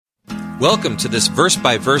Welcome to this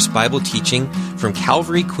verse-by-verse Bible teaching from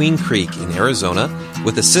Calvary Queen Creek in Arizona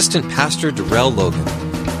with Assistant Pastor Darrell Logan.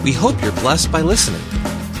 We hope you're blessed by listening.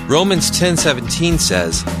 Romans 10:17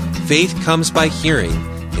 says, "Faith comes by hearing,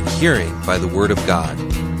 and hearing by the Word of God."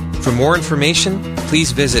 For more information,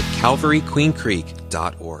 please visit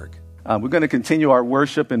calvaryqueencreek.org. We're going to continue our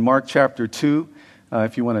worship in Mark chapter 2,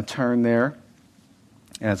 if you want to turn there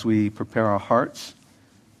as we prepare our hearts.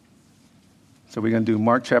 So we're going to do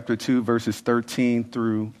Mark chapter 2, verses 13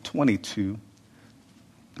 through 22.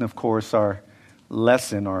 And of course, our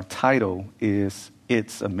lesson, our title is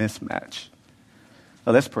It's a Mismatch.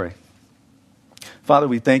 Now let's pray. Father,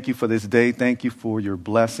 we thank you for this day. Thank you for your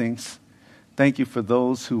blessings. Thank you for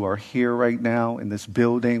those who are here right now in this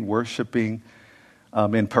building worshiping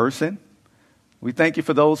in person. We thank you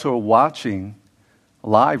for those who are watching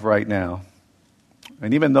live right now,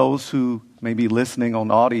 and even those who may be listening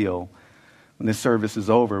on audio when this service is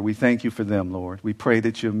over. We thank you for them, Lord. We pray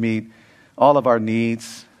that you'll meet all of our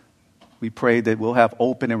needs. We pray that we'll have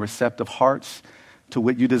open and receptive hearts to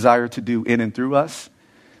what you desire to do in and through us.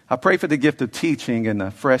 I pray for the gift of teaching and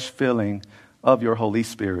the fresh filling of your Holy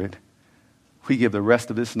Spirit. We give the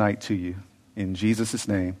rest of this night to you. In Jesus'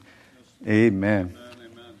 name, amen.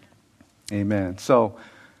 Amen. So,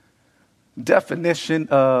 definition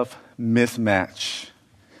of mismatch.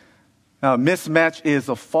 Now, mismatch is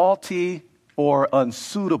a faulty or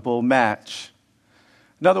unsuitable match.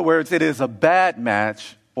 In other words, it is a bad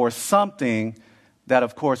match or something that,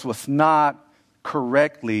 of course, was not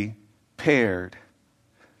correctly paired.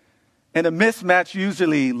 And a mismatch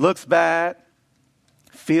usually looks bad,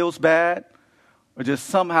 feels bad, or just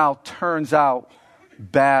somehow turns out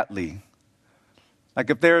badly. Like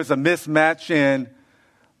if there's a mismatch in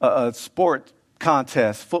a sport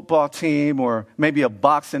contest, football team, or maybe a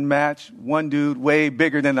boxing match, one dude way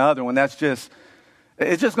bigger than the other one, it's just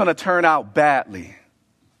going to turn out badly.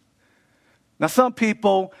 Now, some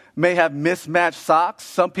people may have mismatched socks.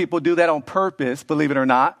 Some people do that on purpose, believe it or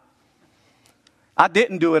not. I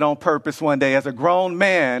didn't do it on purpose one day. As a grown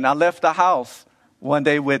man, I left the house one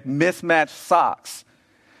day with mismatched socks.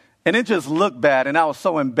 And it just looked bad, and I was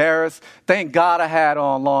so embarrassed. Thank God I had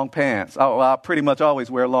on long pants. I pretty much always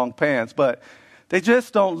wear long pants, but they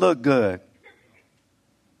just don't look good.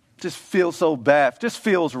 Just feels so bad. Just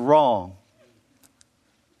feels wrong.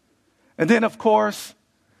 And then, of course,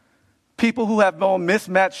 people who have on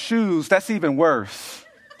mismatched shoes, that's even worse.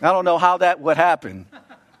 I don't know how that would happen.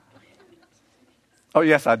 Oh,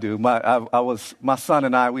 yes, I do. My son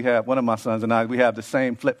and I, one of my sons and I, we have the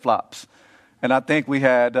same flip-flops. And I think he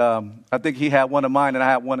had one of mine and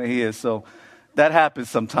I had one of his. So that happens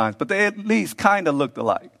sometimes. But they at least kind of looked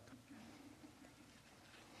alike.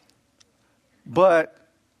 But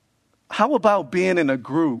how about being in a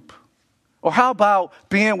group? Or how about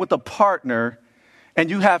being with a partner and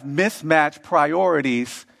you have mismatched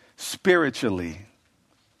priorities spiritually?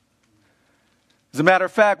 As a matter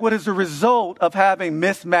of fact, what is the result of having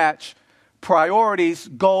mismatched priorities,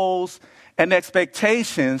 goals, and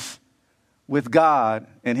expectations with God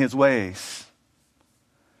and his ways?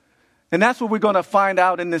 And that's what we're going to find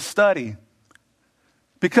out in this study.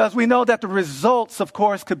 Because we know that the results, of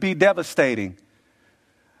course, could be devastating.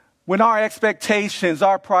 When our expectations,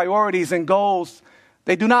 our priorities and goals,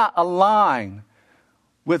 they do not align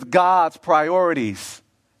with God's priorities,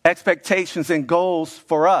 expectations, and goals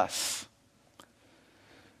for us.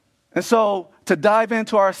 And so, to dive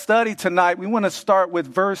into our study tonight, we want to start with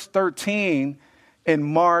verse 13 in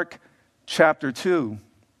Mark chapter 2.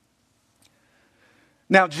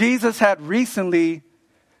 Now, Jesus had recently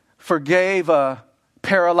forgave a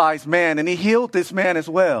paralyzed man, and he healed this man as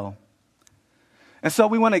well. And so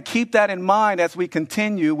we want to keep that in mind as we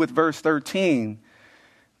continue with verse 13,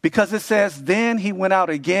 because it says, then he went out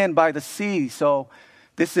again by the sea. So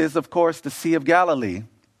this is, of course, the Sea of Galilee.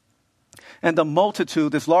 And the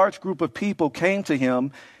multitude, this large group of people, came to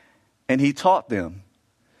him, and he taught them.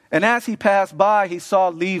 And as he passed by, he saw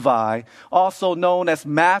Levi, also known as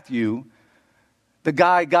Matthew, the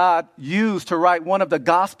guy God used to write one of the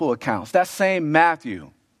gospel accounts, that same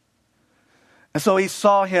Matthew. And so he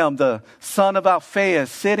saw him, the son of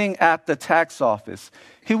Alphaeus, sitting at the tax office.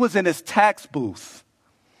 He was in his tax booth.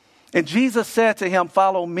 And Jesus said to him,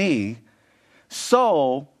 "Follow me."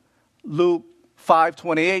 So Luke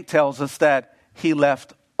 5:28 tells us that he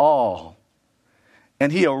left all.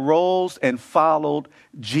 And he arose and followed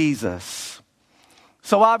Jesus.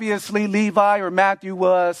 So obviously Levi, or Matthew,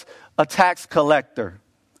 was a tax collector.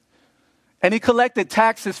 And he collected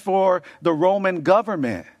taxes for the Roman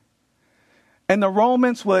government. And the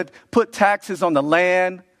Romans would put taxes on the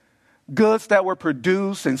land, goods that were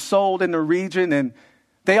produced and sold in the region, and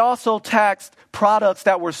They also taxed products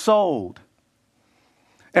that were sold.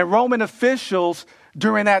 And Roman officials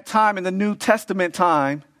during that time, in the New Testament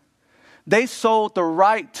time, they sold the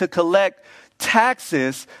right to collect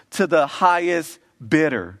taxes to the highest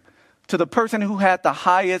bidder, to the person who had the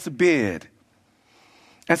highest bid.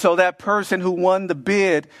 And so that person who won the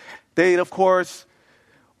bid, they, of course,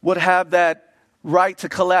 would have that right to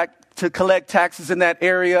collect taxes in that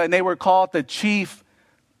area, and they were called the chief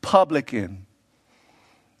publican.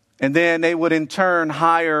 And then they would in turn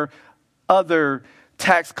hire other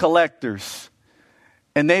tax collectors,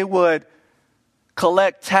 and they would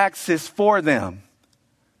collect taxes for them.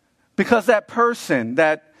 Because that person,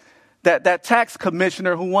 that tax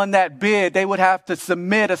commissioner who won that bid, they would have to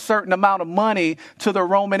submit a certain amount of money to the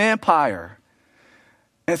Roman Empire.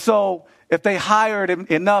 And so if they hired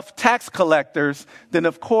enough tax collectors, then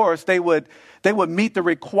of course they would meet the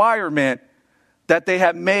requirement that they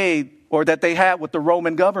had made or that they had with the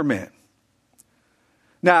Roman government.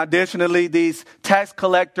 Now, additionally, these tax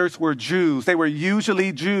collectors were Jews. They were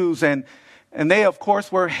usually Jews, and they, of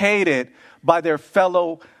course, were hated by their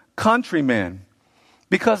fellow countrymen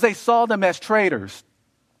because they saw them as traitors.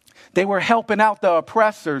 They were helping out the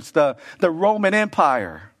oppressors, the Roman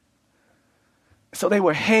Empire. So they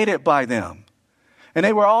were hated by them. And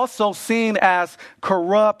they were also seen as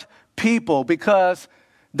corrupt people because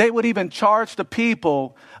they would even charge the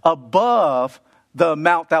people above the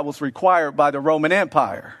amount that was required by the Roman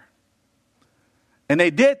Empire. And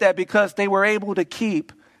they did that because they were able to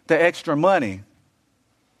keep the extra money.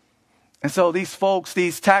 And so these folks,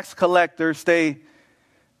 these tax collectors, they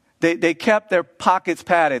kept their pockets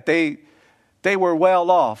padded. They were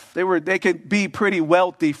well off. They could be pretty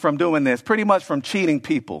wealthy from doing this, pretty much from cheating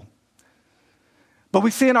people. But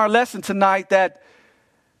we see in our lesson tonight that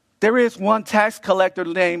there is one tax collector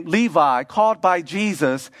named Levi, called by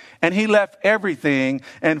Jesus, and he left everything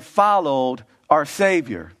and followed our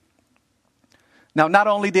Savior. Now, not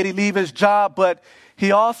only did he leave his job, but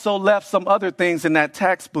he also left some other things in that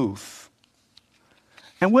tax booth.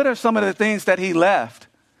 And what are some of the things that he left?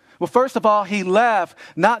 Well, first of all, he left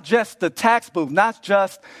not just the tax booth, not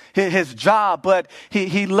just his job, but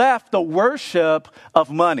he left the worship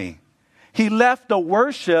of money. He left the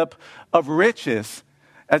worship of riches,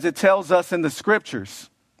 as it tells us in the scriptures.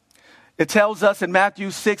 It tells us in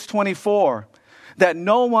Matthew 6:24 that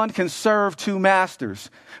no one can serve two masters,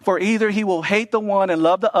 for either he will hate the one and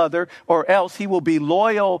love the other, or else he will be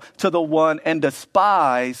loyal to the one and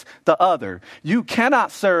despise the other. You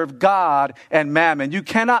cannot serve God and mammon. You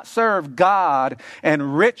cannot serve God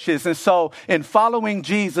and riches. And so in following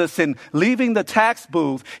Jesus and leaving the tax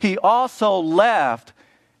booth, he also left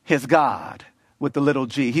his God with the little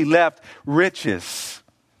g. He left riches.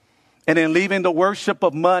 And in leaving the worship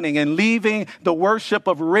of money and leaving the worship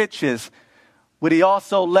of riches, what he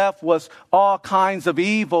also left was all kinds of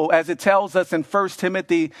evil, as it tells us in 1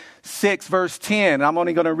 Timothy 6, verse 10. I'm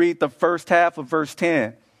only going to read the first half of verse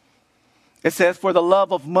 10. It says, "For the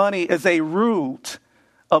love of money is a root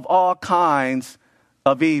of all kinds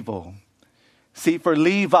of evil." See, for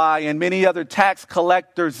Levi and many other tax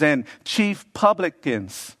collectors and chief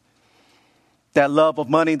publicans, that love of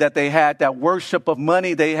money that they had, that worship of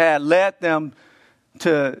money they had, led them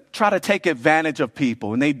to try to take advantage of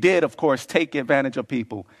people. And they did, of course, take advantage of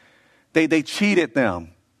people. They cheated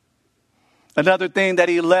them. Another thing that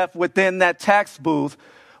he left within that tax booth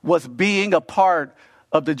was being a part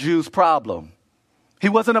of the Jews' problem. He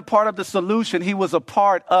wasn't a part of the solution. He was a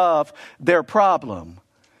part of their problem.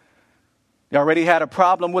 He already had a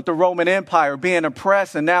problem with the Roman Empire being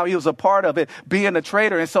oppressed, and now he was a part of it, being a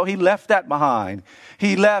traitor. And so he left that behind.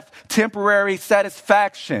 He left temporary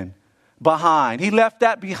satisfaction behind. He left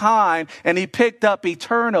that behind, and he picked up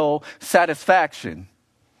eternal satisfaction.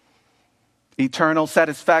 Eternal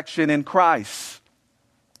satisfaction in Christ.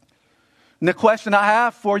 And the question I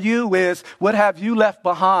have for you is, what have you left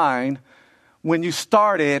behind when you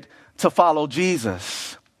started to follow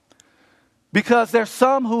Jesus? Because there's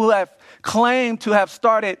some who have claimed to have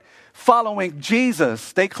started following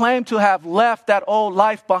Jesus. They claim to have left that old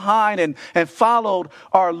life behind and followed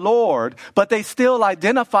our Lord, but they still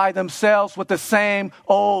identify themselves with the same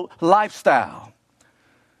old lifestyle.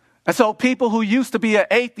 And so people who used to be an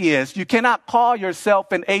atheist, you cannot call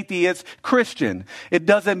yourself an atheist Christian. It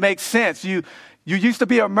doesn't make sense. You used to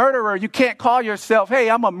be a murderer. You can't call yourself, hey,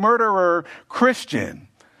 I'm a murderer Christian.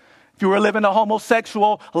 If you were living a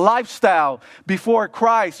homosexual lifestyle before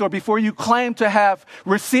Christ, or before you claim to have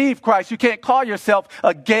received Christ, you can't call yourself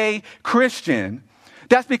a gay Christian.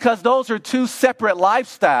 That's because those are two separate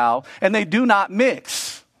lifestyles, and they do not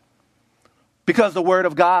mix. Because the Word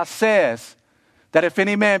of God says That if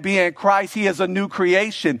any man be in Christ, he is a new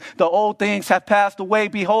creation. The old things have passed away.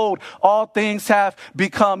 Behold, all things have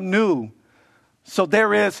become new. So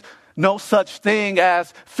there is no such thing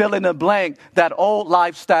as fill in the blank, that old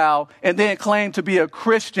lifestyle, and then claim to be a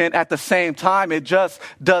Christian at the same time. It just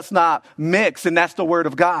does not mix, and that's the word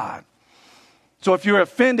of God. So if you're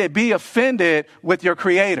offended, be offended with your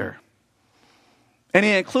Creator. And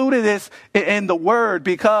he included this in the word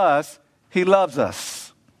because he loves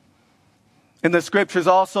us. And the scriptures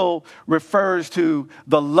also refers to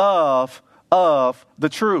the love of the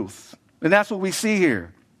truth. And that's what we see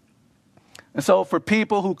here. And so for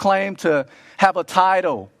people who claim to have a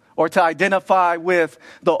title or to identify with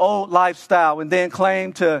the old lifestyle and then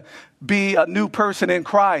claim to be a new person in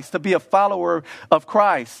Christ, to be a follower of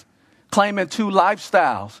Christ, claiming two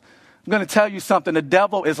lifestyles, I'm going to tell you something. The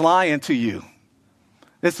devil is lying to you.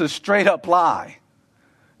 It's a straight up lie.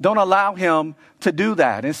 Don't allow him to do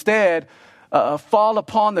that. Instead, fall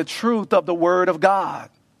upon the truth of the word of God.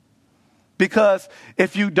 Because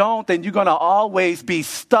if you don't, then you're going to always be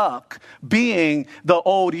stuck being the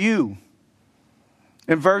old you.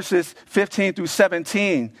 In verses 15 through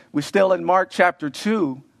 17, we're still in Mark chapter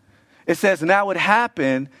 2. It says, now it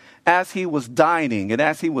happened as he was dining. And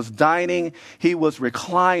as he was dining, he was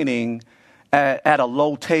reclining at a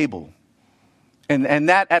low table. And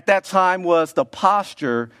that at that time was the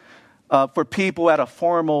posture for people at a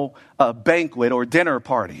formal banquet or dinner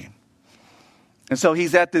party. And so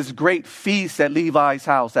he's at this great feast at Levi's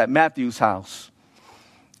house, at Matthew's house.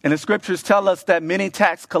 And the scriptures tell us that many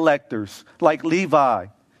tax collectors like Levi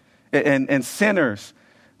and sinners,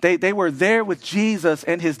 they were there with Jesus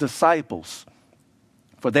and his disciples.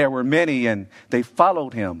 For there were many and they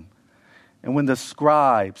followed him. And when the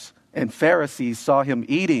scribes and Pharisees saw him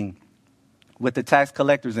eating with the tax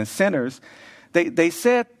collectors and sinners, they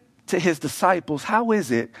said to his disciples, how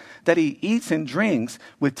is it that he eats and drinks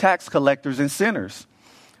with tax collectors and sinners?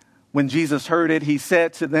 When Jesus heard it, he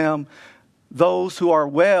said to them, those who are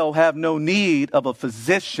well have no need of a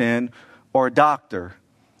physician or a doctor,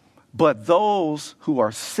 but those who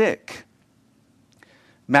are sick.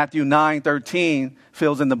 Matthew 9:13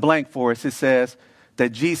 fills in the blank for us. It says that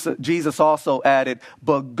Jesus also added,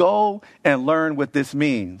 but go and learn what this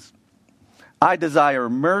means. I desire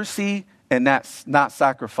mercy and that's not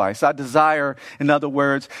sacrifice. I desire, in other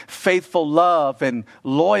words, faithful love and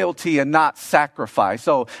loyalty and not sacrifice.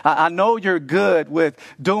 So I know you're good with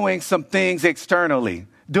doing some things externally,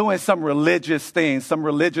 doing some religious things, some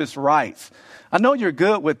religious rites. I know you're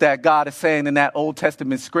good with that, God is saying in that Old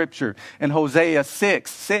Testament scripture in Hosea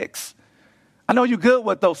 6:6. I know you're good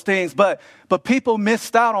with those things, but people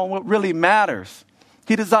missed out on what really matters.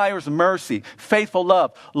 He desires mercy, faithful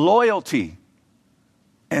love, loyalty,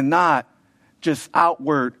 and not just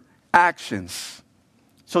outward actions.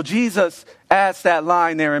 So Jesus adds that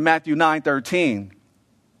line there in Matthew 9:13.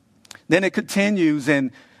 Then it continues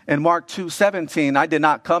in Mark 2:17. I did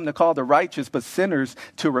not come to call the righteous, but sinners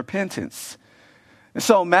to repentance. And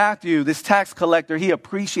so Matthew, this tax collector, he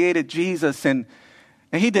appreciated Jesus and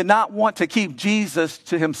he did not want to keep Jesus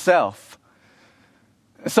to himself.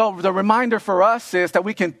 So the reminder for us is that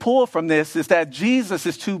we can pull from this is that Jesus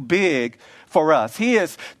is too big for us. He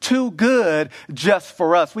is too good just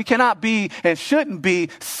for us. We cannot be and shouldn't be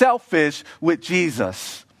selfish with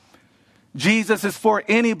Jesus. Jesus is for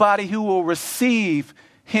anybody who will receive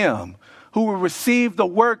him, who will receive the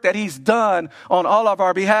work that he's done on all of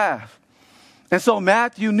our behalf. And so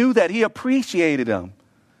Matthew knew that. He appreciated him.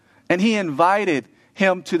 And he invited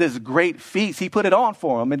him to this great feast. He put it on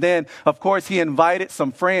for him. And then, of course, he invited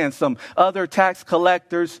some friends, some other tax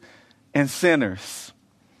collectors and sinners.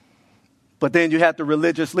 But then you had the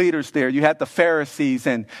religious leaders there. You had the Pharisees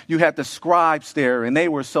and you had the scribes there. And they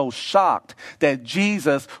were so shocked that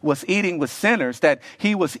Jesus was eating with sinners, that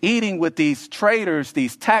he was eating with these traitors,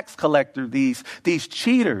 these tax collectors, these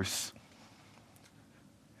cheaters.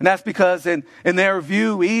 And that's because in their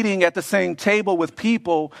view, eating at the same table with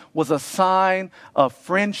people was a sign of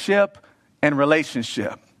friendship and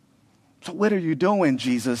relationship. So what are you doing,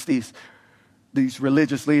 Jesus? These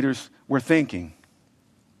religious leaders were thinking.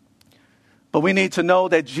 But we need to know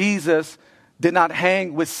that Jesus did not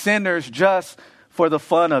hang with sinners just for the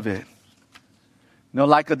fun of it. You know,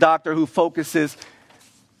 like a doctor who focuses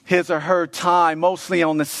his or her time mostly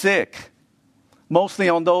on the sick, mostly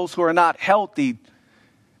on those who are not healthy.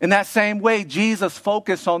 In that same way, Jesus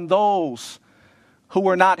focused on those who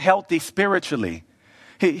were not healthy spiritually.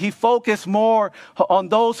 He focused more on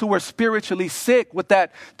those who were spiritually sick with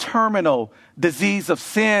that terminal disease of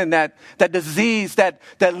sin, that disease that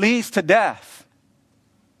leads to death.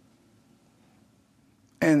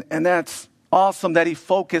 And that's awesome that he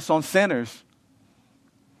focused on sinners.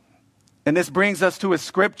 And this brings us to a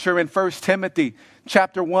scripture in 1 Timothy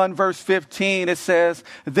chapter 1, verse 15. It says,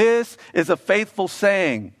 "This is a faithful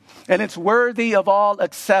saying, and it's worthy of all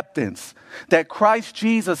acceptance, that Christ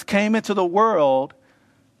Jesus came into the world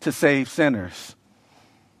to save sinners."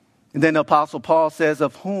 And then the Apostle Paul says,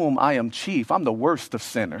 "Of whom I am chief." I'm the worst of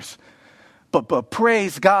sinners. But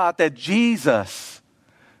praise God that Jesus,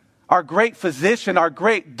 our great physician, our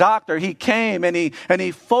great doctor, he came and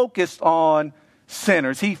he focused on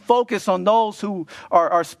sinners. He focused on those who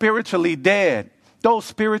are spiritually dead, those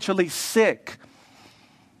spiritually sick.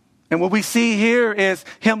 And what we see here is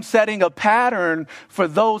him setting a pattern for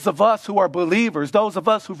those of us who are believers, those of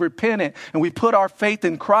us who've repented and we put our faith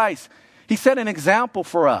in Christ. He set an example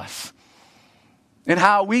for us in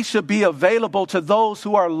how we should be available to those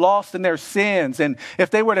who are lost in their sins. And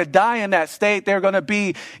if they were to die in that state, they're going to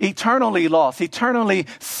be eternally lost, eternally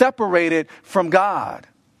separated from God.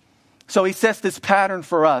 So he sets this pattern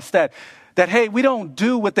for us that hey, we don't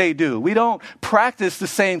do what they do. We don't practice the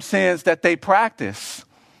same sins that they practice.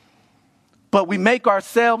 But we make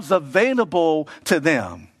ourselves available to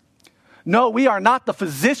them. No, we are not the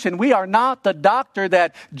physician. We are not the doctor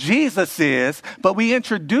that Jesus is, but we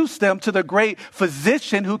introduce them to the great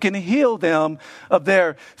physician who can heal them of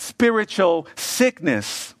their spiritual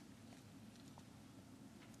sickness.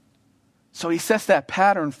 So he sets that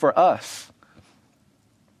pattern for us.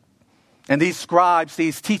 And these scribes,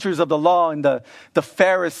 these teachers of the law and the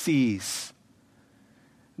Pharisees,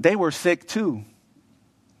 they were sick too.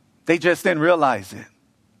 They just didn't realize it.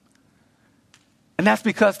 And that's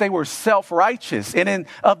because they were self-righteous. And in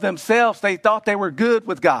of themselves, they thought they were good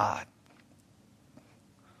with God.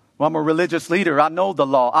 Well, I'm a religious leader. I know the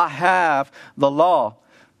law. I have the law.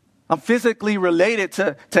 I'm physically related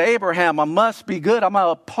to Abraham. I must be good. I'm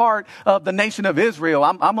a part of the nation of Israel.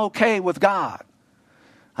 I'm okay with God.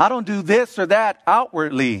 I don't do this or that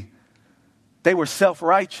outwardly. They were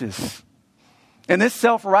self-righteous. And this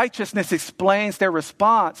self-righteousness explains their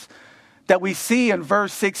response that we see in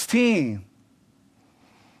verse 16.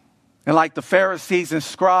 And like the Pharisees and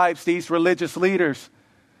scribes, these religious leaders,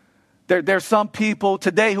 there's some people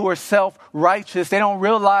today who are self-righteous. They don't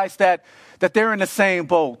realize that they're in the same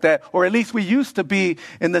boat, or at least we used to be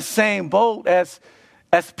in the same boat as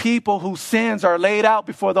people whose sins are laid out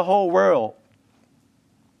before the whole world.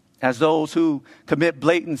 As those who commit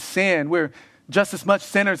blatant sin, we're just as much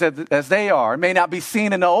sinners as they are. It may not be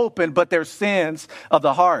seen in the open, but they're sins of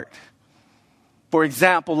the heart. For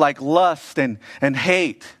example, like lust and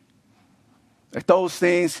hate. Like those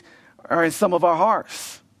things are in some of our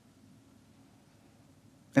hearts.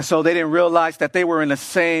 And so they didn't realize that they were in the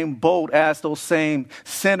same boat as those same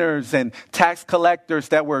sinners and tax collectors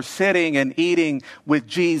that were sitting and eating with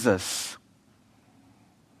Jesus.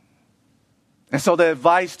 And so the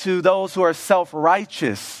advice to those who are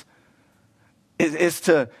self-righteous is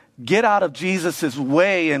to get out of Jesus'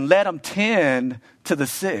 way and let him tend to the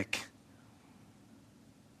sick.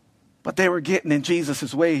 But they were getting in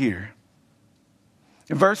Jesus' way here.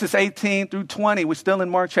 In verses 18 through 20, we're still in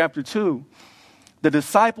Mark chapter 2, the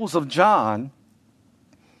disciples of John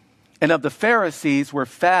and of the Pharisees were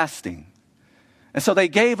fasting. And so they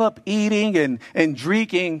gave up eating and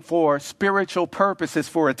drinking for spiritual purposes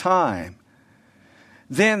for a time.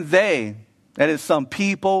 Then they, that is some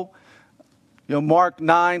people, Mark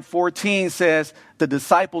 9:14 says the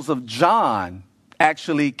disciples of John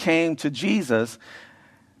actually came to Jesus.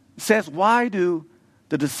 It says, why do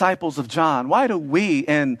the disciples of John, why do we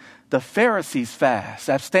and the Pharisees fast,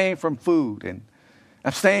 abstain from food and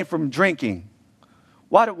abstain from drinking?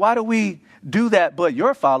 Why do we do that, but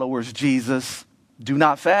your followers, Jesus, do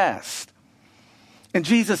not fast? And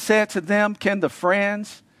Jesus said to them, can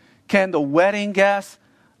the wedding guests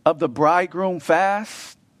of the bridegroom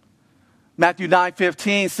fast? Matthew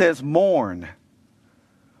 9:15 says, mourn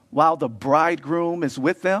while the bridegroom is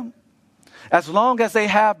with them. As long as they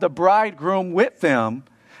have the bridegroom with them,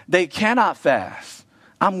 they cannot fast.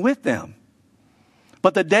 I'm with them.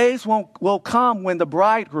 But the days will come when the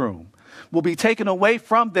bridegroom will be taken away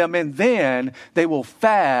from them, and then they will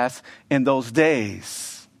fast in those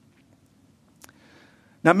days.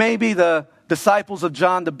 Now, maybe the disciples of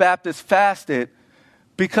John the Baptist fasted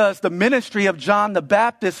because the ministry of John the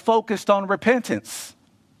Baptist focused on repentance.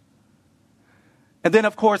 And then,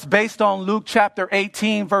 of course, based on Luke chapter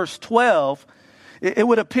 18, verse 12, it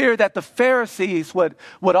would appear that the Pharisees would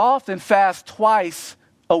often fast twice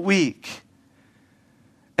a week.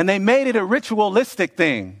 And they made it a ritualistic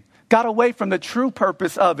thing, got away from the true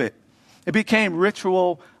purpose of it. It became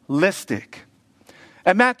ritualistic.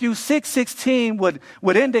 And Matthew 6:16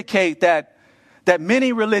 would indicate that that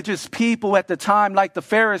many religious people at the time, like the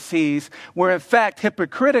Pharisees, were in fact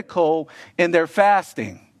hypocritical in their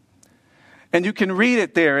fasting. And you can read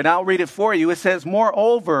it there, and I'll read it for you. It says,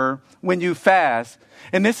 moreover, when you fast,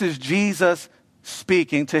 and this is Jesus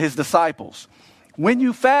speaking to his disciples, when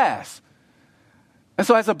you fast. And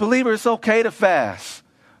so as a believer, it's okay to fast.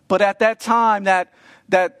 But at that time that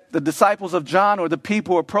the disciples of John or the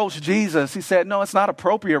people approached Jesus, he said, no, it's not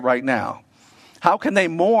appropriate right now. How can they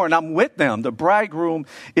mourn? I'm with them. The bridegroom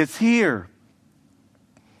is here.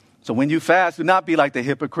 So when you fast, do not be like the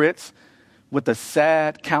hypocrites with the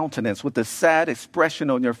sad countenance, with the sad expression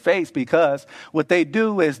on your face, because what they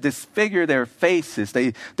do is disfigure their faces.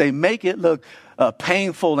 They make it look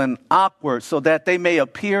painful and awkward so that they may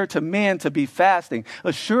appear to men to be fasting.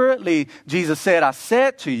 Assuredly, Jesus said, I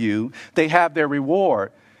said to you, they have their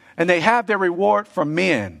reward. And they have their reward from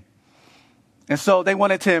men. And so they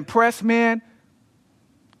wanted to impress men.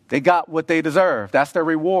 They got what they deserve. That's their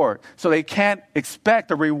reward. So they can't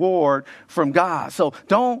expect a reward from God. So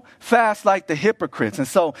don't fast like the hypocrites. And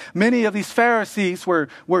so many of these Pharisees were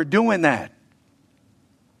doing that.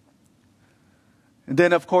 And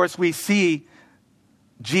then, of course, we see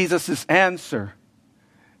Jesus' answer.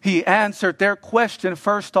 He answered their question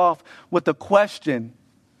first off with a question,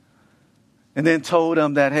 and then told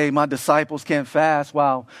them that, hey, my disciples can't fast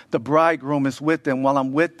while the bridegroom is with them, while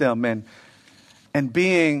I'm with them. And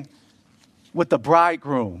being with the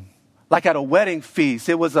bridegroom, like at a wedding feast,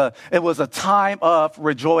 it was a time of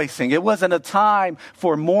rejoicing. It wasn't a time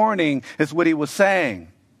for mourning, is what he was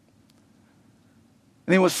saying.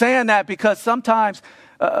 And he was saying that because sometimes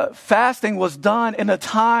fasting was done in a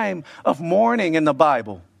time of mourning in the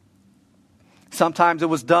Bible. Sometimes it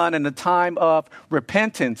was done in a time of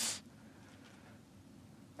repentance.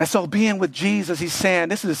 And so being with Jesus, he's saying,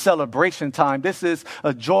 this is a celebration time. This is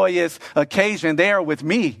a joyous occasion. They are with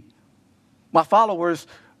me. My followers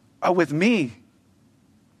are with me.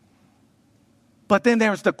 But then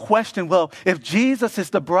there's the question, well, if Jesus is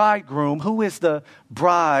the bridegroom, who is the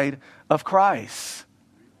bride of Christ?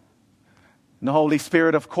 And the Holy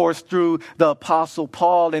Spirit, of course, through the Apostle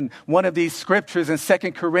Paul, in one of these scriptures in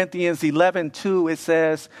 2 Corinthians 11:2, it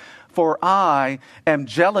says, for I am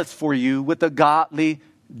jealous for you with a godly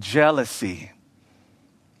jealousy.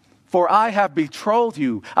 For I have betrothed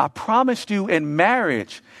you. I promised you in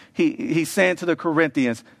marriage. He's saying to the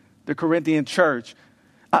Corinthians, the Corinthian church,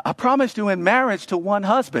 I promised you in marriage to one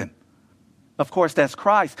husband. Of course, that's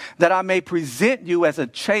Christ, that I may present you as a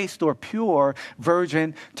chaste or pure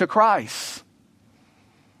virgin to Christ.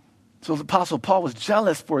 So the Apostle Paul was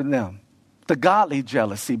jealous for them, the godly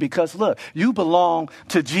jealousy, because look, you belong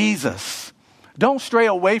to Jesus. Don't stray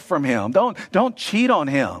away from him. Don't cheat on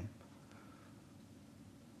him.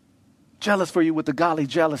 Jealous for you with the godly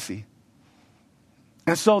jealousy.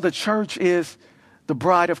 And so the church is the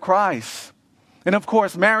bride of Christ. And of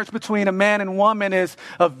course, marriage between a man and woman is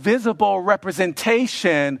a visible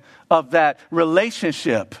representation of that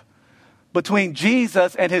relationship between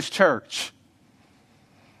Jesus and his church.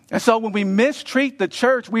 And so when we mistreat the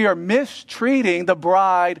church, we are mistreating the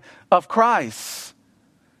bride of Christ.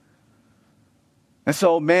 And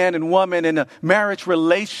so man and woman in a marriage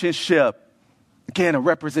relationship, again, a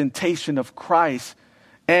representation of Christ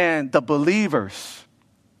and the believers.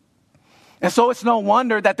 And so it's no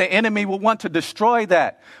wonder that the enemy will want to destroy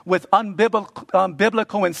that with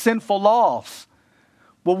unbiblical and sinful laws.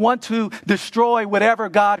 Will want to destroy whatever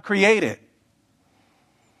God created.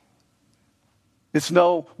 It's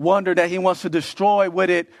no wonder that he wants to destroy what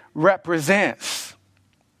it represents.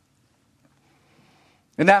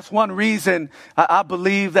 And that's one reason I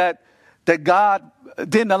believe that God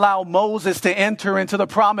didn't allow Moses to enter into the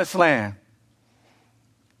promised land.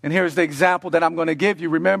 And here's the example that I'm going to give you.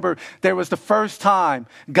 Remember, there was the first time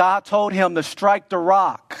God told him to strike the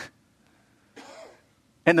rock.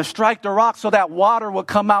 And to strike the rock so that water would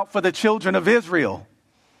come out for the children of Israel.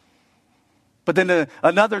 But then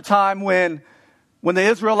another time when the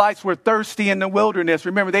Israelites were thirsty in the wilderness,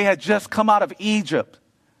 remember, they had just come out of Egypt.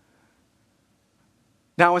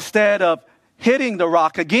 Now, instead of hitting the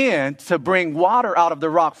rock again to bring water out of the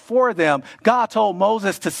rock for them, God told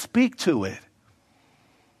Moses to speak to it.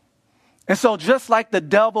 And so just like the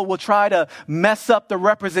devil will try to mess up the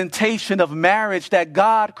representation of marriage that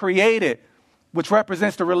God created, which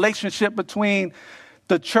represents the relationship between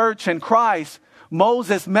the church and Christ,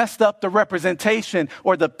 Moses messed up the representation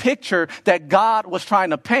or the picture that God was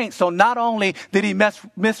trying to paint. So not only did he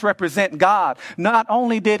misrepresent God, not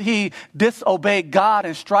only did he disobey God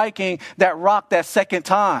in striking that rock that second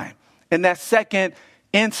time, in that second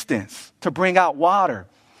instance to bring out water,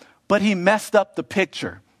 but he messed up the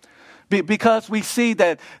picture. Because we see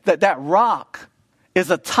that rock is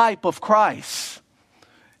a type of Christ.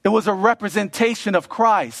 It was a representation of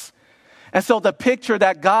Christ. And so the picture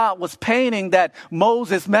that God was painting that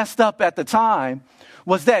Moses messed up at the time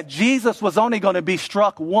was that Jesus was only going to be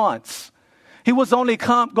struck once. He was only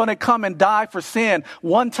going to come and die for sin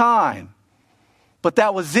one time. But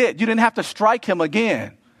that was it. You didn't have to strike him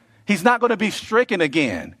again. He's not going to be stricken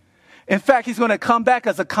again. In fact, he's going to come back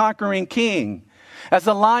as a conquering king, as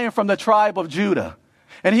a lion from the tribe of Judah.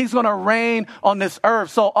 And he's going to reign on this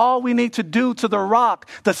earth. So all we need to do to the rock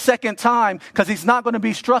the second time, because he's not going to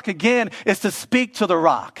be struck again, is to speak to the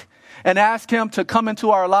rock and ask him to come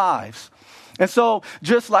into our lives. And so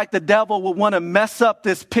just like the devil would want to mess up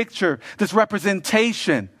this picture, this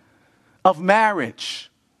representation of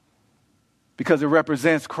marriage, because it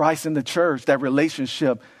represents Christ in the church, that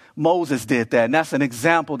relationship, Moses did that. And that's an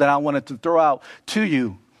example that I wanted to throw out to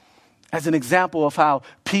you as an example of how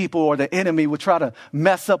people or the enemy would try to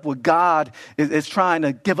mess up what God is trying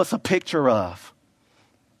to give us a picture of.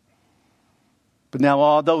 But now,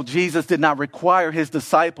 although Jesus did not require his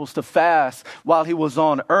disciples to fast while he was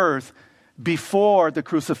on earth before the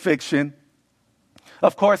crucifixion,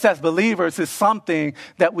 of course, as believers, it's something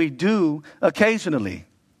that we do occasionally.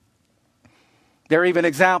 There are even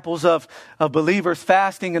examples of believers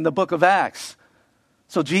fasting in the book of Acts.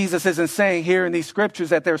 So Jesus isn't saying here in these scriptures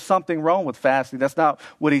that there's something wrong with fasting. That's not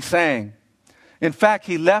what he's saying. In fact,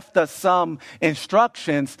 he left us some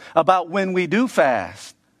instructions about when we do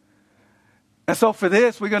fast. And so for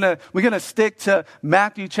this, we're gonna stick to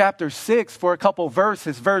Matthew chapter 6 for a couple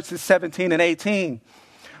verses 17 and 18,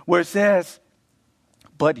 where it says,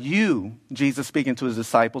 "But you," Jesus speaking to his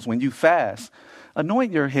disciples, "when you fast,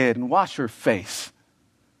 anoint your head and wash your face,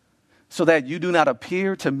 so that you do not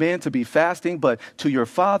appear to men to be fasting, but to your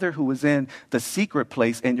Father who is in the secret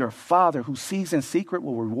place, and your Father who sees in secret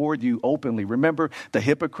will reward you openly." Remember the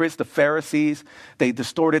hypocrites, the Pharisees, they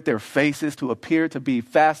distorted their faces to appear to be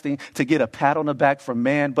fasting, to get a pat on the back from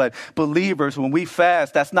man. But believers, when we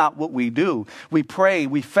fast, that's not what we do. We pray,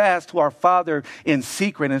 we fast to our Father in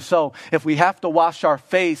secret. And so if we have to wash our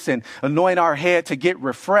face and anoint our head to get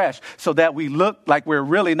refreshed so that we look like we're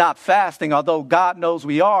really not fasting, although God knows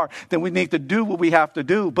we are, then we need to do what we have to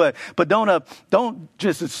do. But don't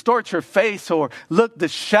just distort your face or look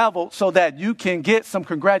disheveled so that you can get some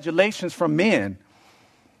congratulations from men.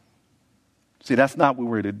 See, that's not what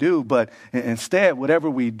we're to do. But instead, whatever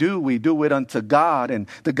we do it unto God. And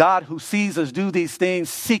the God who sees us do these things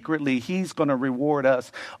secretly, he's going to reward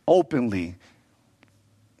us openly.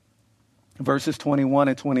 Verses 21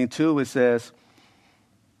 and 22, it says,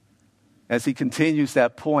 as he continues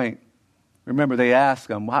that point, remember, they ask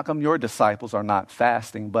him, "How come your disciples are not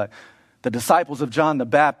fasting?" But the disciples of John the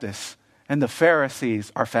Baptist and the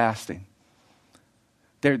Pharisees are fasting.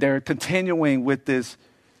 They're continuing with this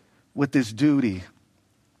duty.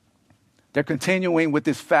 They're continuing with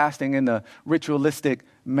this fasting in a ritualistic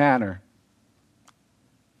manner.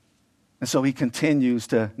 And so he continues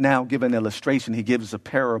to now give an illustration. He gives a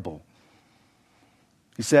parable.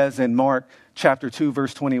 He says in Mark chapter 2,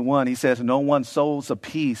 verse 21, he says, "No one sews a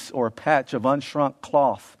piece or a patch of unshrunk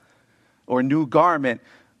cloth or a new garment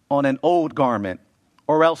on an old garment,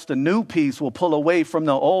 or else the new piece will pull away from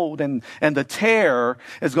the old, and the tear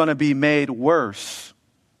is going to be made worse."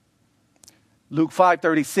 Luke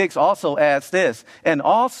 5:36 also adds this, "And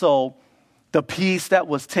also the piece that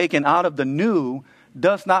was taken out of the new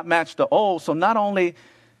does not match the old. So not only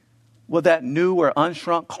will that new or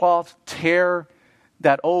unshrunk cloth tear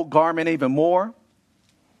that old garment even more,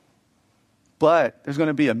 but there's going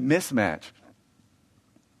to be a mismatch.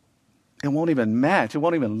 It won't even match. It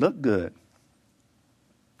won't even look good."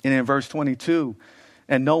 And in verse 22,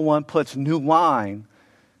 "And no one puts new wine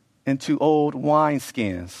into old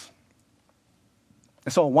wineskins."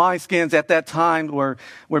 And so wineskins at that time were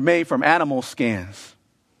made from animal skins.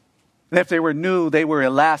 And if they were new, they were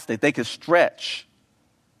elastic. They could stretch.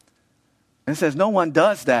 And it says no one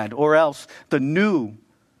does that, or else the new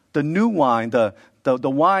wine, the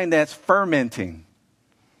wine that's fermenting,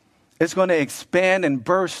 it's going to expand and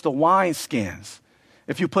burst the wineskins.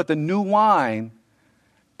 If you put the new wine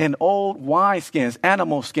in old wineskins,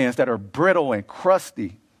 animal skins that are brittle and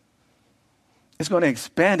crusty, it's going to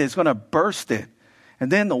expand it, it's going to burst it.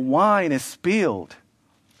 And then the wine is spilled.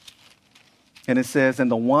 And it says, and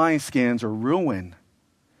the wineskins are ruined.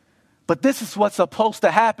 But this is what's supposed to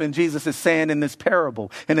happen, Jesus is saying in this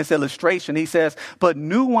parable, in this illustration. He says, but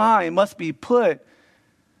new wine must be put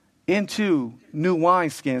into new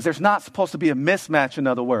wineskins. There's not supposed to be a mismatch, in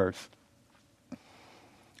other words.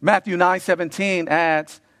 Matthew 9:17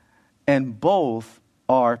 adds, and both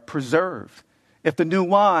are preserved. If the new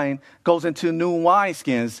wine goes into new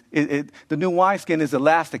wineskins, the new wineskin is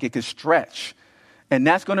elastic. It can stretch. And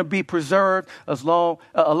that's going to be preserved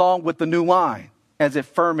along with the new wine as it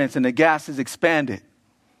ferments and the gas is expanded.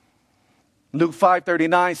 Luke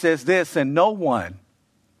 5:39 says this, and no one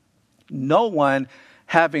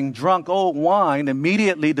having drunk old wine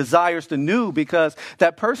immediately desires the new, because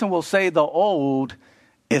that person will say the old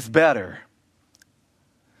is better.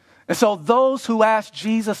 And so those who asked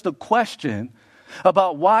Jesus the question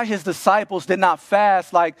about why his disciples did not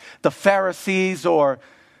fast like the Pharisees or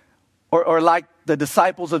like the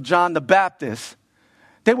disciples of John the Baptist,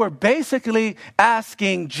 they were basically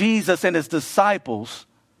asking Jesus and his disciples,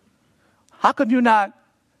 how come you're not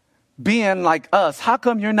being like us? How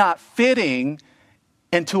come you're not fitting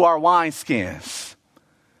into our wineskins?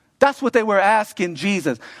 That's what they were asking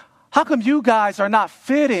Jesus. How come you guys are not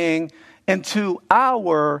fitting into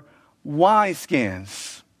our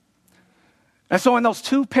wineskins? And so in those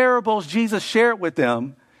two parables Jesus shared with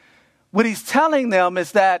them, what he's telling them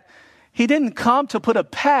is that he didn't come to put a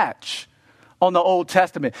patch on the Old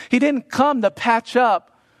Testament. He didn't come to patch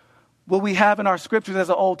up what we have in our scriptures as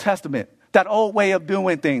the Old Testament, that old way of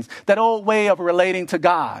doing things, that old way of relating to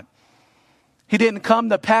God. He didn't come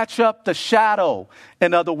to patch up the shadow,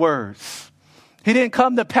 in other words. He didn't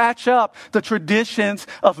come to patch up the traditions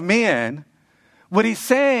of men. What he's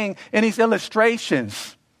saying in these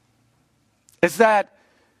illustrations is that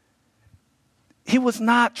he was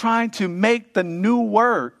not trying to make the new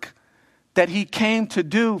work that he came to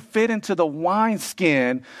do fit into the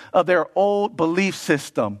wineskin of their old belief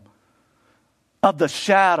system, of the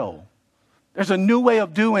shadow. There's a new way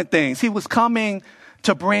of doing things. He was coming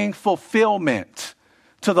to bring fulfillment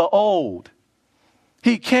to the old.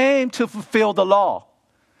 He came to fulfill the law.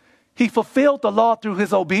 He fulfilled the law through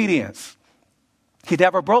his obedience. He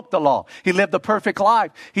never broke the law. He lived a perfect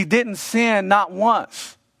life. He didn't sin not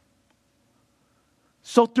once.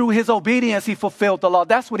 So through his obedience, he fulfilled the law.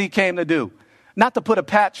 That's what he came to do. Not to put a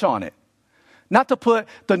patch on it. Not to put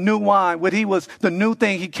the new wine, the new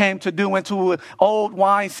thing he came to do, into old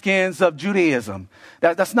wineskins of Judaism.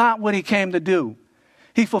 That's not what he came to do.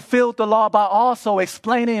 He fulfilled the law by also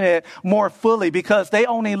explaining it more fully, because they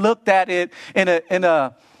only looked at it in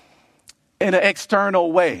an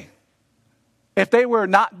external way. If they were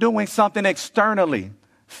not doing something externally,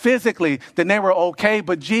 physically, then they were okay.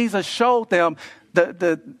 But Jesus showed them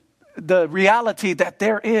the reality that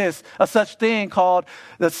there is a such thing called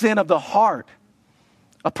the sin of the heart.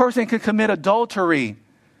 A person could commit adultery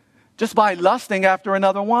just by lusting after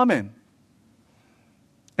another woman,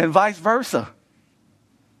 and vice versa.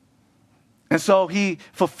 And so he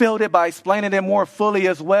fulfilled it by explaining it more fully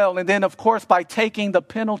as well. And then, of course, by taking the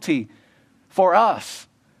penalty for us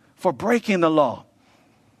for breaking the law.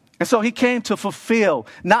 And so he came to fulfill,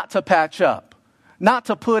 not to patch up, not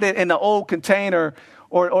to put it in the old container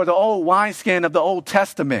or the old wineskin of the Old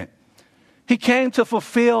Testament. He came to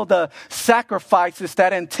fulfill the sacrifices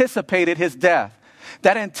that anticipated his death,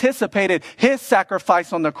 that anticipated his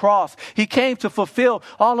sacrifice on the cross. He came to fulfill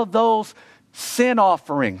all of those sin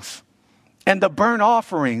offerings and the burnt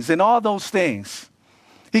offerings and all those things.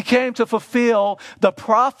 He came to fulfill the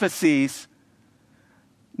prophecies,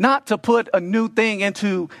 not to put a new thing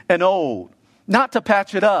into an old, not to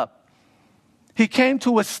patch it up. He came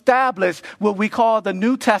to establish what we call the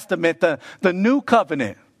New Testament, the new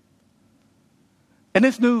covenant. And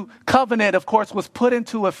this new covenant, of course, was put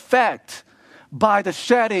into effect by the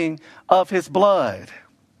shedding of his blood.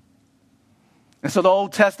 And so the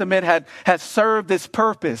Old Testament had served this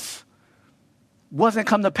purpose. Wasn't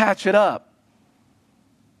come to patch it up.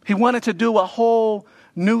 He wanted to do a whole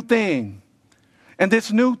new thing. And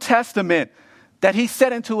this New Testament that he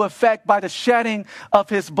set into effect by the shedding of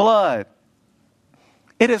his blood,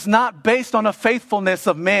 it is not based on the faithfulness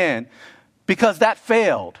of man, because that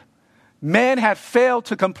failed. Man had failed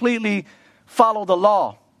to completely follow the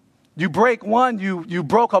law. You break one, you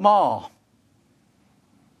broke them all.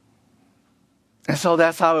 And so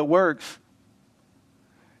that's how it works.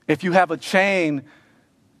 If you have a chain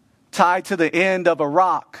tied to the end of a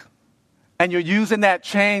rock and you're using that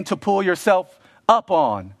chain to pull yourself up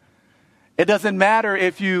on, it doesn't matter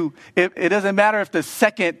if the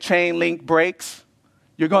second chain link breaks,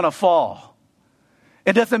 you're going to fall.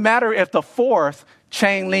 It doesn't matter if the fourth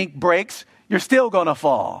chain link breaks, you're still going to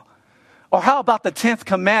fall. Or how about the 10th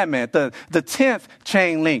commandment, the 10th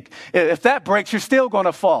chain link? If that breaks, you're still going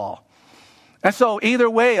to fall. And so either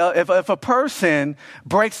way, if a person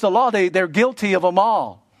breaks the law, they're guilty of them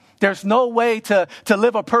all. There's no way to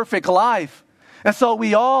live a perfect life. And so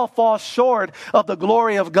we all fall short of the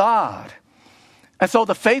glory of God. And so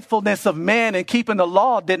the faithfulness of man in keeping the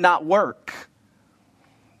law did not work.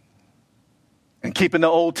 And keeping the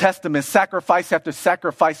Old Testament, sacrifice after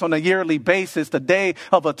sacrifice on a yearly basis, the Day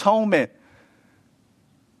of Atonement.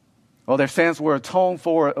 Well, their sins were atoned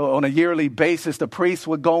for on a yearly basis. The priest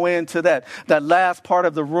would go into that last part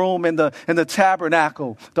of the room in the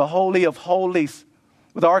tabernacle, the Holy of Holies,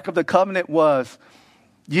 where the Ark of the Covenant was,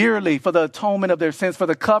 yearly for the atonement of their sins, for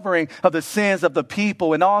the covering of the sins of the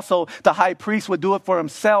people. And also the high priest would do it for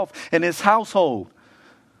himself and his household.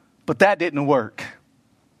 But that didn't work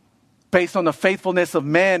based on the faithfulness of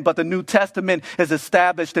man, but the New Testament is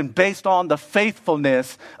established and based on the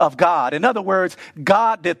faithfulness of God. In other words,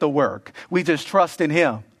 God did the work. We just trust in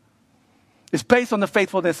him. It's based on the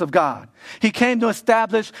faithfulness of God. He came to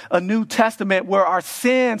establish a New Testament where our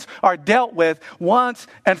sins are dealt with once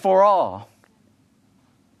and for all.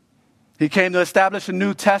 He came to establish a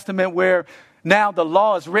New Testament where now the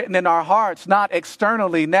law is written in our hearts, not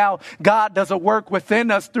externally. Now God does a work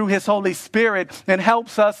within us through his Holy Spirit and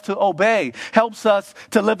helps us to obey, helps us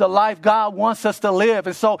to live the life God wants us to live.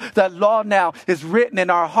 And so that law now is written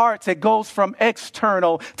in our hearts. It goes from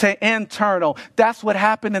external to internal. That's what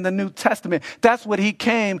happened in the New Testament. That's what he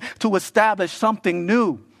came to establish, something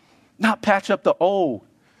new, not patch up the old.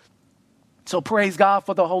 So praise God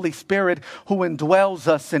for the Holy Spirit who indwells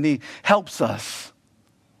us and he helps us.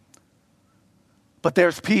 But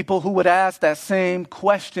there's people who would ask that same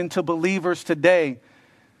question to believers today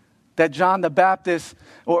that John the Baptist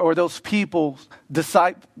or those people,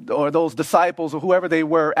 those disciples or whoever they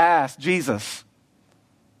were asked Jesus.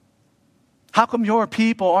 How come your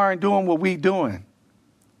people aren't doing what we're doing?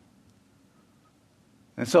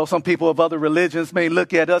 And so some people of other religions may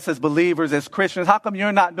look at us as believers, as Christians. How come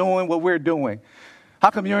you're not doing what we're doing?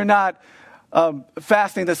 How come you're not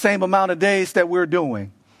fasting the same amount of days that we're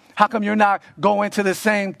doing? How come you're not going to the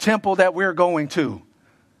same temple that we're going to?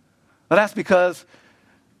 Well, that's because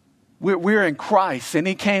we're in Christ and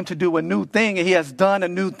he came to do a new thing and he has done a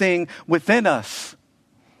new thing within us.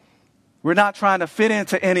 We're not trying to fit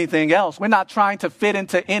into anything else. We're not trying to fit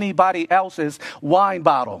into anybody else's wine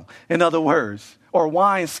bottle, in other words, or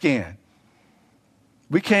wineskin.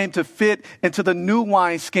 We came to fit into the new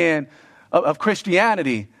wineskin of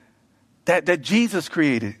Christianity that Jesus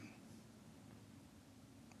created.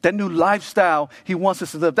 That new lifestyle he wants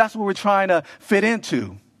us to live. That's what we're trying to fit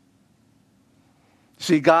into.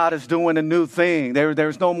 See, God is doing a new thing.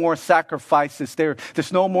 There's no more sacrifices.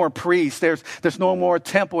 There's no more priests. There's no more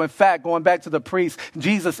temple. In fact, going back to the priest,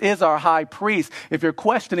 Jesus is our high priest. If you're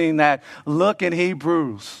questioning that, look in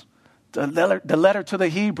Hebrews. The letter to the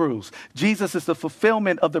Hebrews. Jesus is the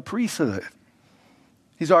fulfillment of the priesthood.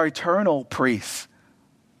 He's our eternal priest.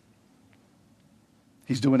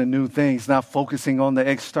 He's doing a new thing. He's not focusing on the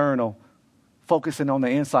external, focusing on the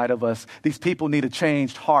inside of us. These people need a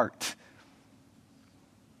changed heart.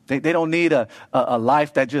 They don't need a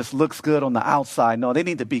life that just looks good on the outside. No, they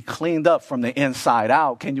need to be cleaned up from the inside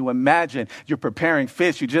out. Can you imagine? You're preparing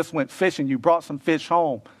fish. You just went fishing. You brought some fish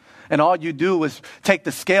home. And all you do is take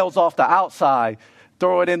the scales off the outside,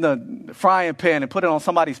 throw it in the frying pan and put it on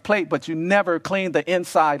somebody's plate, but you never clean the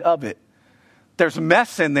inside of it. There's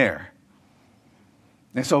mess in there.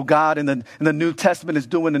 And so God in the New Testament is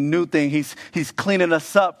doing a new thing. He's cleaning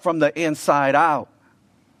us up from the inside out.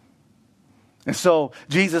 And so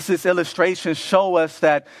Jesus' illustrations show us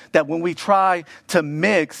that when we try to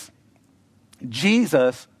mix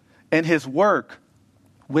Jesus and his work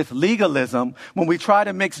with legalism, when we try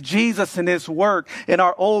to mix Jesus and his work in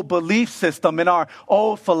our old belief system, in our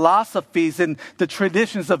old philosophies, and the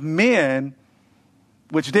traditions of men,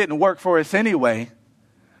 which didn't work for us anyway,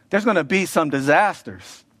 there's going to be some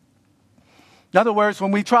disasters. In other words,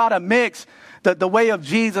 when we try to mix the way of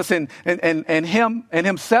Jesus and him and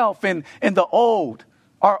himself in the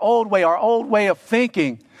our old way of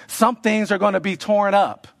thinking, some things are going to be torn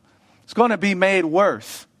up. It's going to be made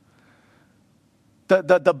worse.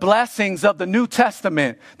 The blessings of the New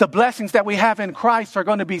Testament, the blessings that we have in Christ are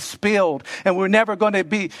going to be spilled, and we're never going to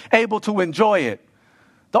be able to enjoy it.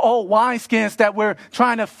 The old wineskins that we're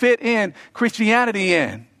trying to fit in Christianity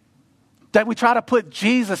in, that we try to put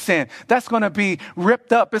Jesus in, that's going to be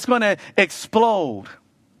ripped up. It's going to explode.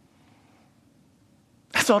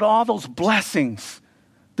 So all those blessings,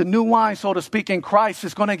 the new wine, so to speak, in Christ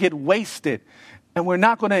is going to get wasted. And we're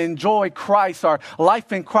not going to enjoy Christ, our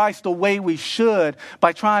life in Christ, the way we should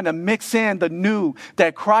by trying to mix in the new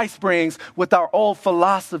that Christ brings with our old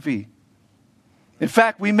philosophy. In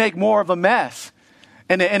fact, we make more of a mess,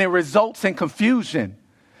 and it results in confusion.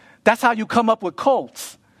 That's how you come up with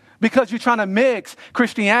cults. Because you're trying to mix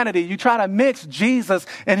Christianity, you try to mix Jesus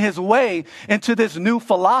and his way into this new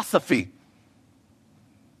philosophy,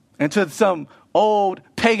 into some old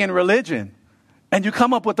pagan religion, and you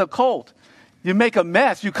come up with a cult. You make a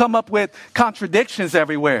mess. You come up with contradictions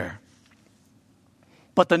everywhere.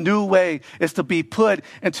 But the new way is to be put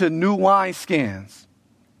into new wineskins,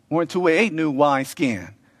 or into a new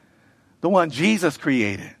wineskin, the one Jesus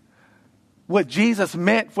created. What Jesus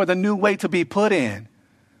meant for the new way to be put in.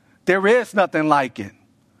 There is nothing like it.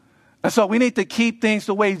 And so we need to keep things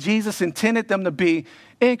the way Jesus intended them to be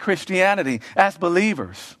in Christianity as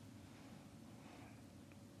believers.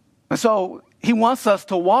 And so he wants us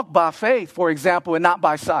to walk by faith, for example, and not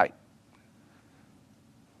by sight.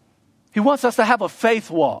 He wants us to have a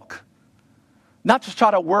faith walk, not just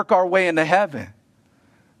try to work our way into heaven.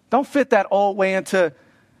 Don't fit that old way into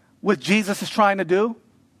what Jesus is trying to do.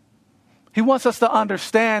 He wants us to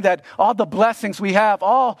understand that all the blessings we have,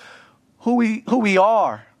 all who we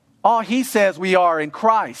are, all he says we are in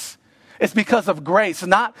Christ, it's because of grace,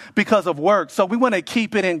 not because of works. So we want to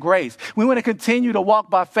keep it in grace. We want to continue to walk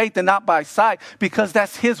by faith and not by sight because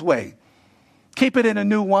that's his way. Keep it in a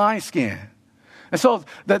new wineskin. And so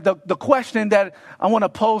the question that I want to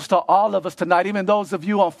pose to all of us tonight, even those of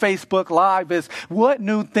you on Facebook Live, is what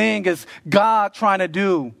new thing is God trying to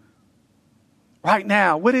do right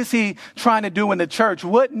now? What is he trying to do in the church?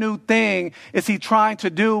 What new thing is he trying to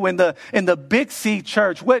do in the Big C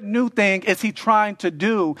church? What new thing is he trying to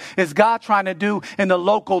do? Is God trying to do in the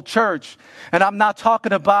local church? And I'm not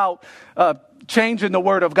talking about changing the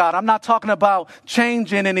word of God. I'm not talking about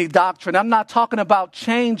changing any doctrine. I'm not talking about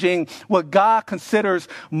changing what God considers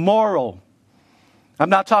moral. I'm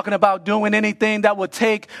not talking about doing anything that would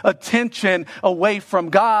take attention away from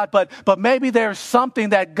God, but maybe there's something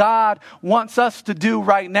that God wants us to do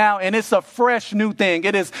right now, and it's a fresh new thing.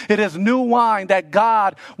 It is new wine that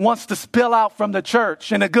God wants to spill out from the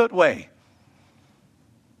church in a good way.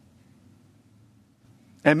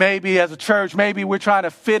 And maybe as a church, maybe we're trying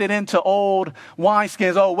to fit it into old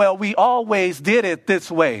wineskins. Oh, well, we always did it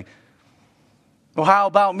this way. Well, how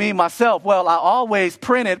about me, myself? Well, I always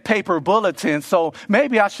printed paper bulletins, so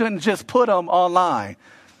maybe I shouldn't just put them online.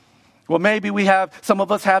 Well, maybe some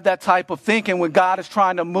of us have that type of thinking when God is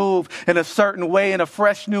trying to move in a certain way, in a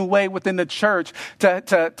fresh new way within the church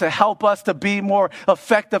to help us to be more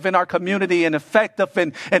effective in our community and effective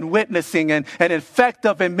in witnessing and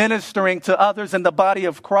effective in ministering to others in the body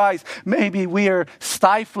of Christ. Maybe we are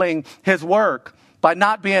stifling his work by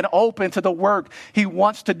not being open to the work he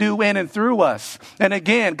wants to do in and through us. And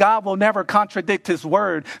again, God will never contradict his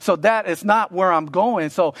word. So that is not where I'm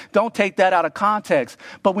going. So don't take that out of context.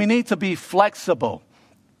 But we need to be flexible.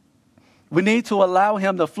 We need to allow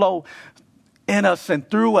him to flow in us and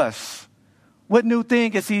through us. What new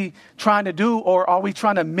thing is he trying to do? Or are we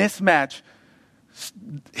trying to mismatch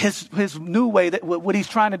his new way, what he's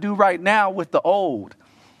trying to do right now with the old?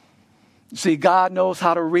 See, God knows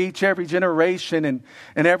how to reach every generation and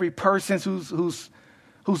every person who's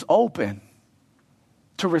open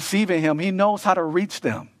to receiving him. He knows how to reach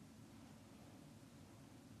them.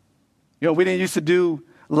 You know, we didn't used to do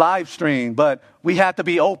live stream, but we had to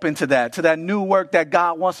be open to that new work that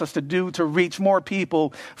God wants us to do to reach more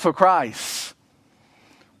people for Christ.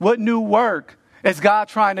 What new work is God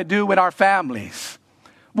trying to do in our families?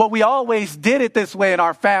 Well, we always did it this way in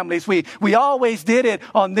our families. We always did it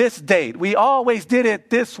on this date. We always did it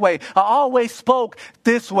this way. I always spoke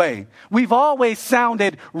this way. We've always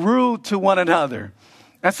sounded rude to one another.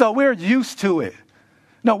 And so we're used to it.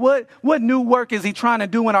 Now, what new work is he trying to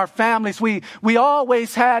do in our families? We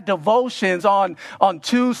always had devotions on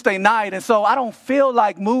Tuesday night, and so I don't feel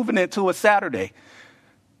like moving it to a Saturday.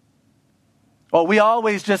 Or we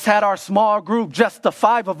always just had our small group, just the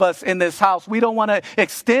 5 of us in this house. We don't want to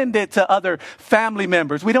extend it to other family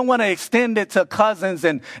members. We don't want to extend it to cousins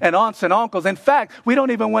and aunts and uncles. In fact, we don't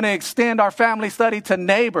even want to extend our family study to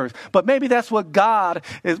neighbors. But maybe that's what God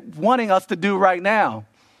is wanting us to do right now.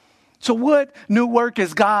 So what new work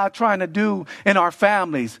is God trying to do in our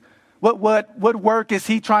families? What work is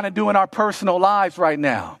he trying to do in our personal lives right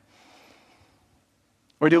now?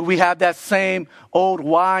 Or do we have that same old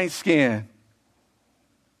wineskin?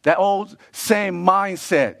 That old same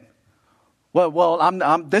mindset. Well,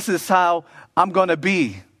 this is how I'm going to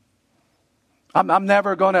be. I'm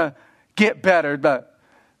never going to get better. But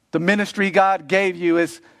the ministry God gave you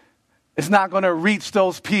is not going to reach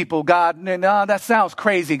those people, God. No, that sounds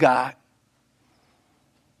crazy, God.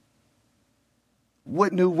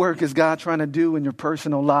 What new work is God trying to do in your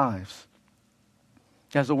personal lives?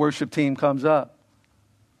 As the worship team comes up.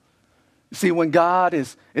 See, when God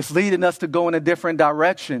is leading us to go in a different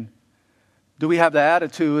direction, do we have the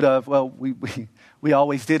attitude of, well, we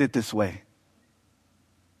always did it this way?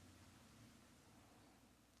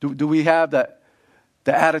 Do we have the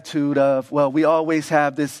attitude of, well, we always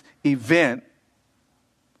have this event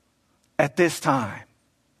at this time.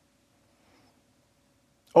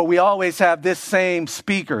 Or we always have this same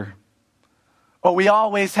speaker. Or we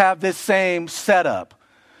always have this same setup.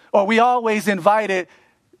 Or we always invited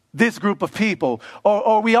this group of people.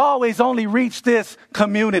 Or we always only reach this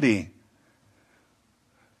community.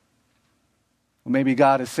 Maybe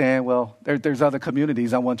God is saying, well, there's other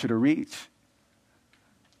communities I want you to reach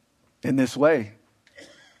in this way.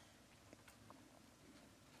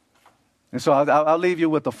 And so I'll leave you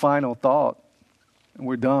with the final thought, and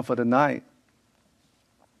we're done for the night.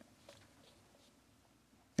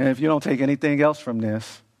 And if you don't take anything else from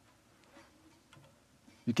this,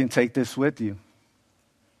 you can take this with you.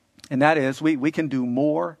 And that is, we can do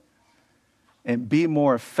more and be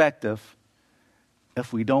more effective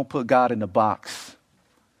if we don't put God in the box.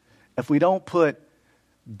 If we don't put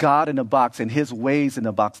God in the box and his ways in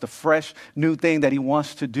the box, the fresh new thing that he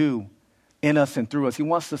wants to do in us and through us. He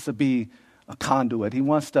wants us to be a conduit. He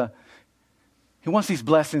wants these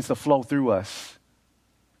blessings to flow through us.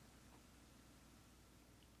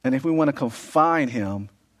 And if we want to confine him,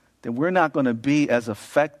 then we're not going to be as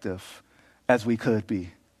effective as we could be.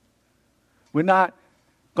 We're not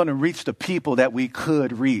going to reach the people that we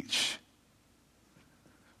could reach.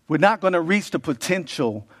 We're not going to reach the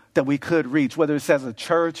potential that we could reach, whether it's as a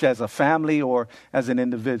church, as a family, or as an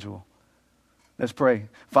individual. Let's pray.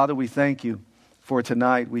 Father, we thank you for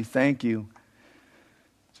tonight. We thank you,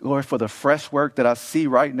 Lord, for the fresh work that I see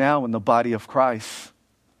right now in the body of Christ.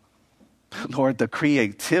 Lord, the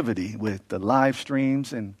creativity with the live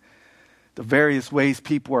streams and the various ways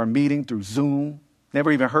people are meeting through Zoom.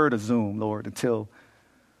 Never even heard of Zoom, Lord, until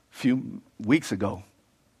a few weeks ago.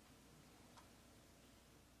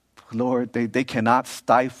 Lord, they cannot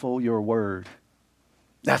stifle your word.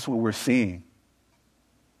 That's what we're seeing.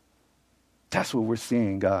 That's what we're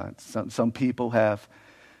seeing, God. Some people have,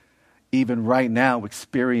 even right now,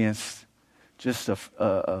 experienced just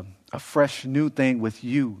a fresh new thing with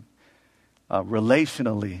you,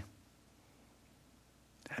 relationally.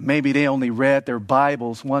 Maybe they only read their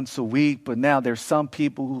Bibles once a week, but now there's some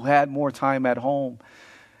people who had more time at home,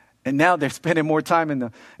 and now they're spending more time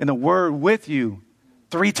in the Word with you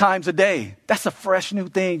 3 times a day. That's a fresh new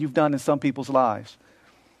thing you've done in some people's lives.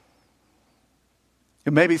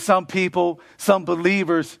 And maybe some people, some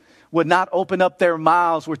believers would not open up their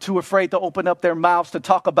mouths, were too afraid to open up their mouths to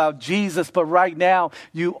talk about Jesus, but right now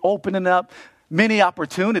you opening up many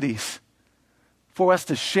opportunities for us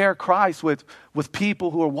to share Christ with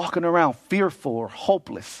people who are walking around fearful or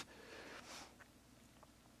hopeless.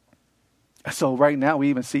 So right now we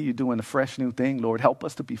even see you doing a fresh new thing, Lord. Help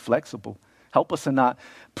us to be flexible. Help us to not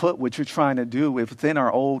put what you're trying to do within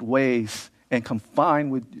our old ways and confine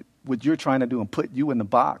with what you're trying to do and put you in the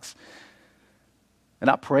box. And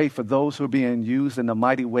I pray for those who are being used in a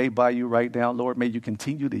mighty way by you right now, Lord. May you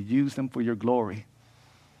continue to use them for your glory.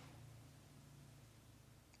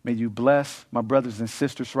 May you bless my brothers and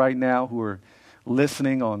sisters right now who are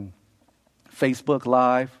listening on Facebook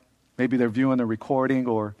Live. Maybe they're viewing the recording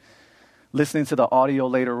or listening to the audio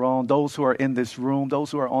later on. Those who are in this room, those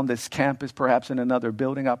who are on this campus, perhaps in another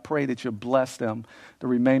building, I pray that you bless them the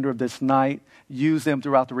remainder of this night. Use them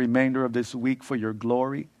throughout the remainder of this week for your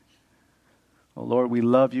glory. Oh, Lord, we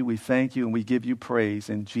love you, we thank you, and we give you praise.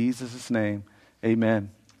 In Jesus' name, amen.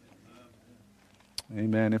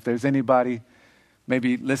 Amen. If there's anybody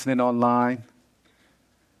maybe listening online,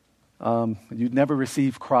 you've never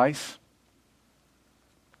received Christ,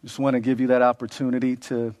 just want to give you that opportunity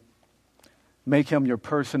to make him your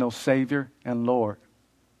personal Savior and Lord.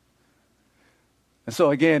 And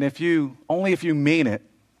so again, if you mean it,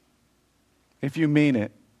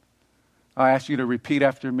 I ask you to repeat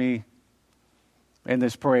after me in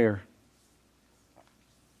this prayer.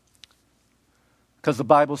 Because the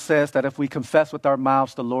Bible says that if we confess with our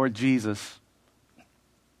mouths the Lord Jesus,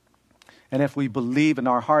 and if we believe in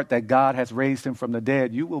our heart that God has raised him from the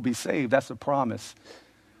dead, you will be saved. That's a promise.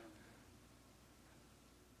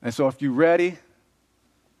 And so if you're ready,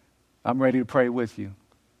 I'm ready to pray with you.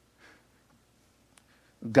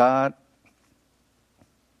 God,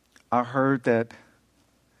 I heard that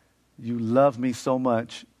you love me so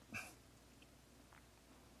much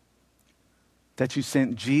that you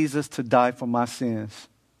sent Jesus to die for my sins.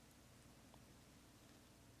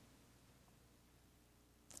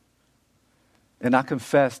 And I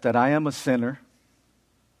confess that I am a sinner,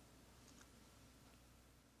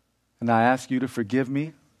 and I ask you to forgive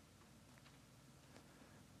me.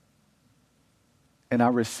 And I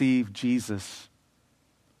receive Jesus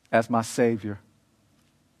as my Savior.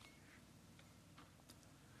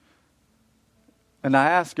 And I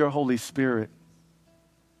ask your Holy Spirit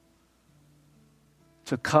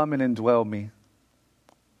to come and indwell me.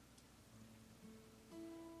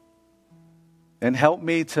 And help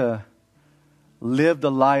me to live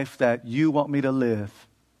the life that you want me to live.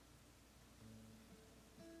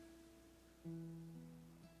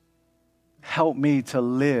 Help me to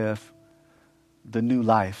live the new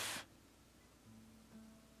life.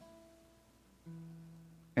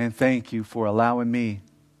 And thank you for allowing me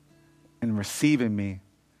and receiving me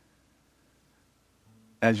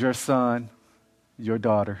as your son, your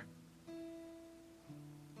daughter.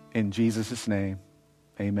 In Jesus' name,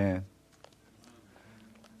 amen.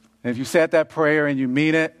 And if you said that prayer and you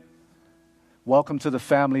mean it, welcome to the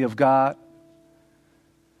family of God.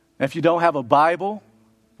 And if you don't have a Bible,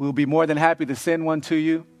 we'll be more than happy to send one to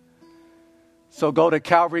you. So go to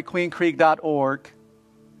calvaryqueencreek.org,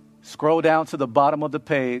 scroll down to the bottom of the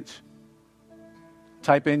page,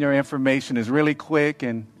 type in your information. It's really quick,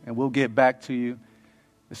 and we'll get back to you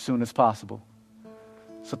as soon as possible.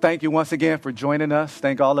 So thank you once again for joining us.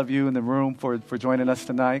 Thank all of you in the room for joining us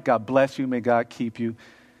tonight. God bless you. May God keep you.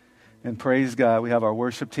 And praise God, we have our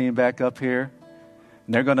worship team back up here.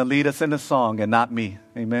 And they're going to lead us in a song and not me.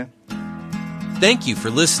 Amen. Thank you for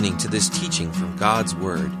listening to this teaching from God's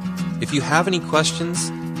Word. If you have any questions,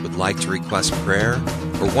 would like to request prayer,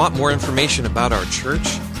 or want more information about our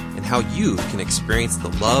church and how you can experience the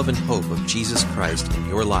love and hope of Jesus Christ in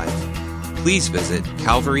your life, please visit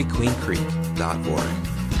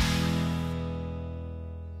calvaryqueencreek.org.